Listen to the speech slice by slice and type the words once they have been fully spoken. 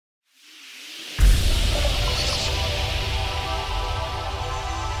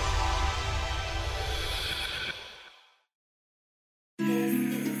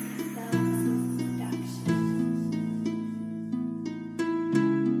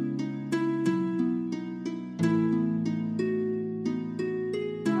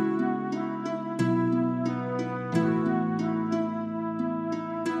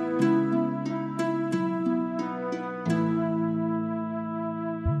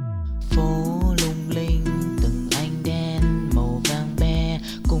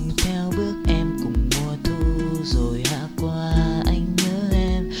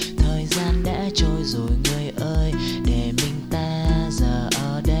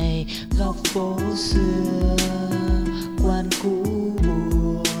đây, góc phố xưa, quán cũ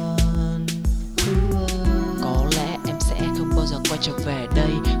buồn. Có lẽ em sẽ không bao giờ quay trở về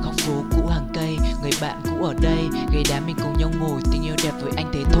đây, góc phố cũ hàng cây, người bạn cũ ở đây, ghế đá mình cùng nhau ngồi, tình yêu đẹp với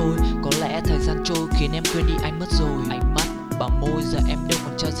anh thế thôi. Có lẽ thời gian trôi khiến em quên đi anh mất rồi. Ánh mắt bảo môi giờ em đâu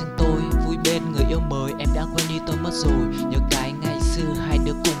còn cho riêng tôi, vui bên người yêu mới em đã quên đi tôi mất rồi. Nhớ cái ngày xưa hai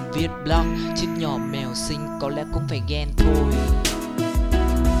đứa cùng viết blog, chiếc nhỏ mèo xinh có lẽ cũng phải ghen thôi.